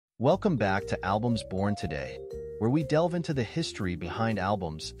Welcome back to Albums Born Today, where we delve into the history behind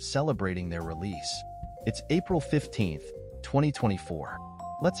albums celebrating their release. It's April 15th, 2024.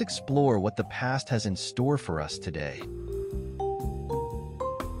 Let's explore what the past has in store for us today.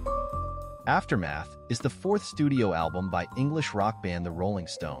 Aftermath is the fourth studio album by English rock band The Rolling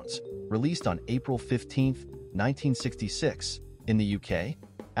Stones, released on April 15th, 1966. In the UK,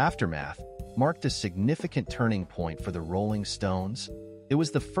 Aftermath marked a significant turning point for the Rolling Stones. It was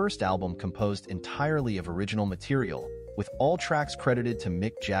the first album composed entirely of original material, with all tracks credited to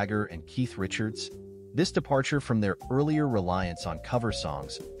Mick Jagger and Keith Richards. This departure from their earlier reliance on cover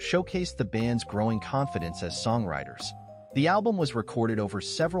songs showcased the band's growing confidence as songwriters. The album was recorded over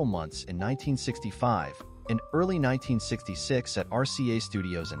several months in 1965 and early 1966 at RCA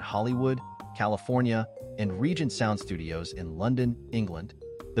Studios in Hollywood, California, and Regent Sound Studios in London, England.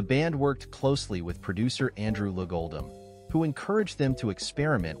 The band worked closely with producer Andrew Loog Oldham, who encouraged them to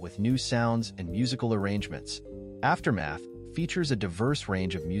experiment with new sounds and musical arrangements. Aftermath features a diverse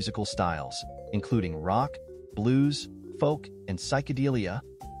range of musical styles, including rock, blues, folk, and psychedelia.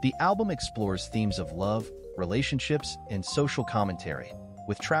 The album explores themes of love, relationships, and social commentary,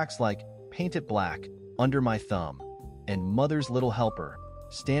 with tracks like Paint It Black, Under My Thumb, and Mother's Little Helper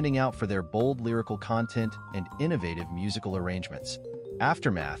standing out for their bold lyrical content and innovative musical arrangements.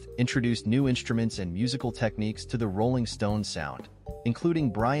 Aftermath introduced new instruments and musical techniques to the Rolling Stones sound,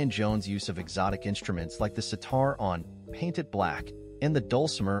 including Brian Jones' use of exotic instruments like the sitar on Paint It Black and the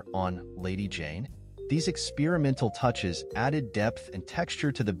dulcimer on Lady Jane. These experimental touches added depth and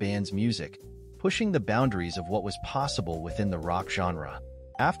texture to the band's music, pushing the boundaries of what was possible within the rock genre.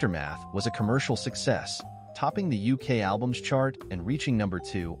 Aftermath was a commercial success, topping the UK Albums Chart and reaching number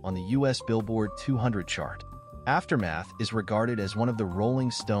 2 on the US Billboard 200 chart. Aftermath is regarded as one of the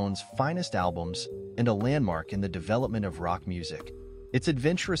Rolling Stones' finest albums and a landmark in the development of rock music. Its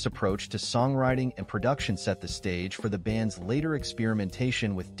adventurous approach to songwriting and production set the stage for the band's later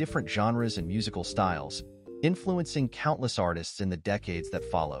experimentation with different genres and musical styles, influencing countless artists in the decades that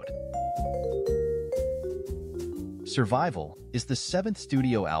followed. Survival is the seventh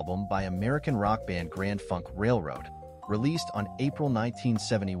studio album by American rock band Grand Funk Railroad, released on April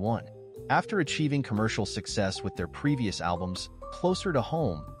 1971. After achieving commercial success with their previous albums, Closer to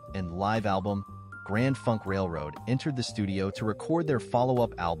Home and live album, Grand Funk Railroad entered the studio to record their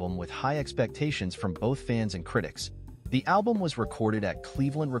follow-up album with high expectations from both fans and critics. The album was recorded at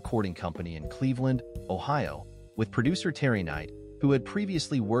Cleveland Recording Company in Cleveland, Ohio, with producer Terry Knight, who had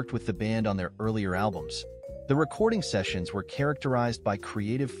previously worked with the band on their earlier albums. The recording sessions were characterized by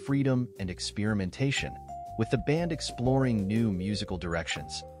creative freedom and experimentation, with the band exploring new musical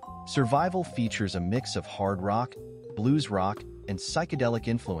directions. Survival features a mix of hard rock, blues rock, and psychedelic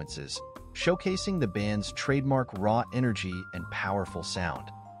influences, showcasing the band's trademark raw energy and powerful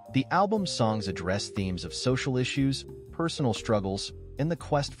sound. The album's songs address themes of social issues, personal struggles, and the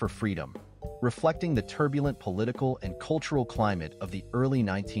quest for freedom, reflecting the turbulent political and cultural climate of the early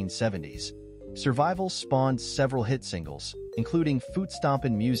 1970s. Survival spawned several hit singles, including Foot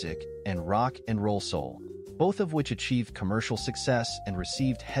Stompin' Music and Rock and Roll Soul, both of which achieved commercial success and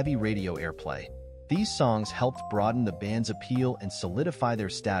received heavy radio airplay. These songs helped broaden the band's appeal and solidify their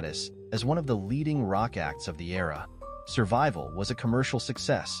status as one of the leading rock acts of the era. Survival was a commercial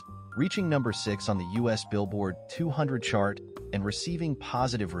success, reaching number 6 on the US Billboard 200 chart and receiving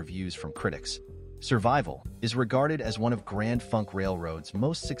positive reviews from critics. Survival is regarded as one of Grand Funk Railroad's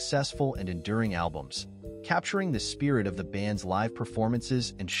most successful and enduring albums, capturing the spirit of the band's live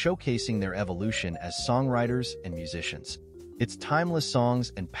performances and showcasing their evolution as songwriters and musicians. Its timeless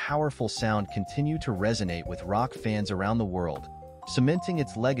songs and powerful sound continue to resonate with rock fans around the world, cementing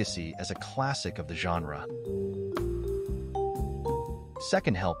its legacy as a classic of the genre.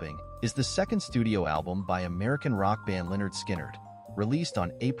 Second Helping is the second studio album by American rock band Lynyrd Skynyrd, released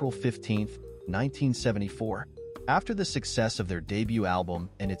on April 15, 1974. After the success of their debut album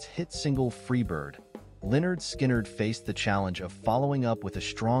and its hit single Freebird, Lynyrd Skynyrd faced the challenge of following up with a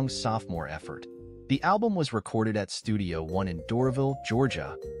strong sophomore effort. The album was recorded at Studio One in Doraville,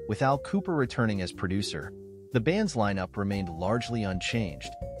 Georgia, with Al Kooper returning as producer. The band's lineup remained largely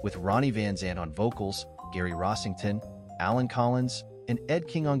unchanged, with Ronnie Van Zant on vocals, Gary Rossington, Alan Collins, and Ed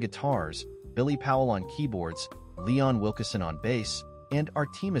King on guitars, Billy Powell on keyboards, Leon Wilkeson on bass, and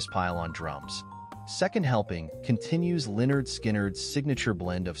Artemis Pyle on drums. Second Helping continues Lynyrd Skynyrd's signature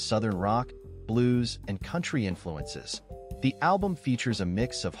blend of southern rock, blues, and country influences. The album features a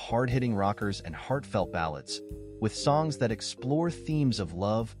mix of hard-hitting rockers and heartfelt ballads, with songs that explore themes of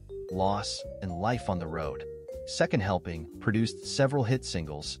love, loss, and life on the road. Second Helping produced several hit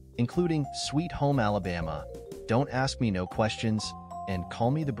singles, including Sweet Home Alabama, Don't Ask Me No Questions, and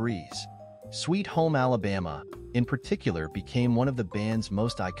Call Me the Breeze. Sweet Home Alabama, in particular, became one of the band's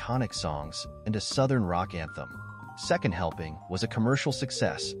most iconic songs and a Southern rock anthem. Second Helping was a commercial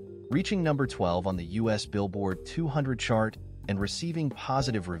success, reaching number 12 on the U.S. Billboard 200 chart and receiving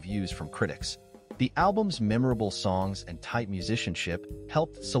positive reviews from critics. The album's memorable songs and tight musicianship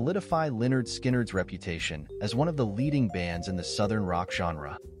helped solidify Lynyrd Skynyrd's reputation as one of the leading bands in the Southern rock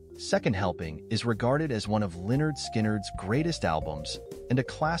genre. Second Helping is regarded as one of Lynyrd Skynyrd's greatest albums and a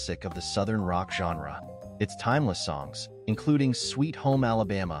classic of the Southern rock genre. Its timeless songs, including Sweet Home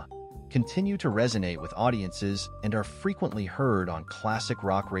Alabama, continue to resonate with audiences and are frequently heard on classic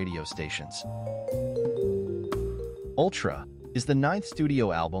rock radio stations. Ultra is the ninth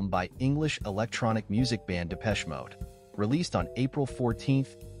studio album by English electronic music band Depeche Mode, released on April 14,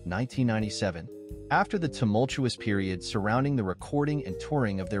 1997. After the tumultuous period surrounding the recording and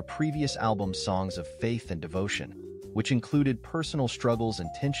touring of their previous album Songs of Faith and Devotion, which included personal struggles and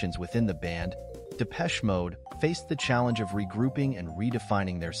tensions within the band, Depeche Mode faced the challenge of regrouping and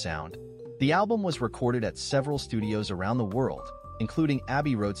redefining their sound. The album was recorded at several studios around the world, including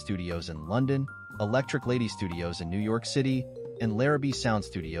Abbey Road Studios in London, Electric Lady Studios in New York City, and Larrabee Sound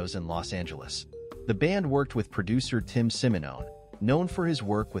Studios in Los Angeles. The band worked with producer Tim Simonone, known for his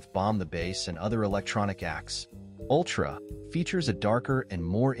work with Bomb the Bass and other electronic acts. Ultra features a darker and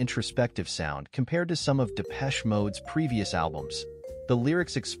more introspective sound compared to some of Depeche Mode's previous albums. The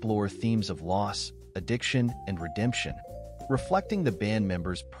lyrics explore themes of loss, addiction, and redemption, reflecting the band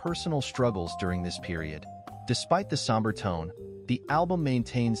members' personal struggles during this period. Despite the somber tone, the album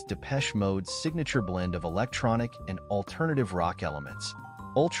maintains Depeche Mode's signature blend of electronic and alternative rock elements.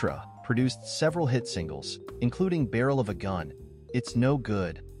 Ultra produced several hit singles, including Barrel of a Gun, It's No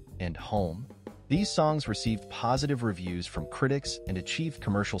Good, and Home. These songs received positive reviews from critics and achieved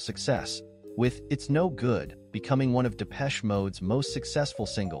commercial success, with It's No Good becoming one of Depeche Mode's most successful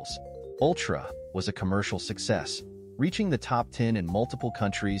singles. Ultra was a commercial success, reaching the top 10 in multiple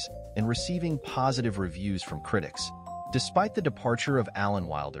countries and receiving positive reviews from critics. Despite the departure of Alan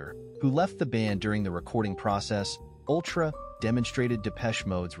Wilder, who left the band during the recording process, Ultra demonstrated Depeche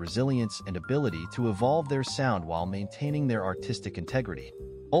Mode's resilience and ability to evolve their sound while maintaining their artistic integrity.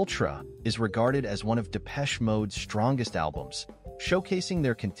 Ultra is regarded as one of Depeche Mode's strongest albums, showcasing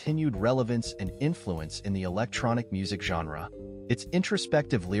their continued relevance and influence in the electronic music genre. Its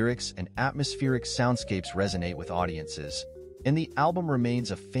introspective lyrics and atmospheric soundscapes resonate with audiences, and the album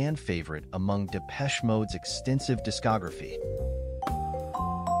remains a fan favorite among Depeche Mode's extensive discography.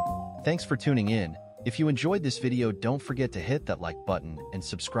 Thanks for tuning in. If you enjoyed this video, don't forget to hit that like button and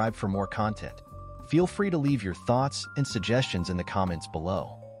subscribe for more content. Feel free to leave your thoughts and suggestions in the comments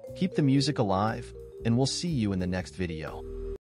below. Keep the music alive, and we'll see you in the next video.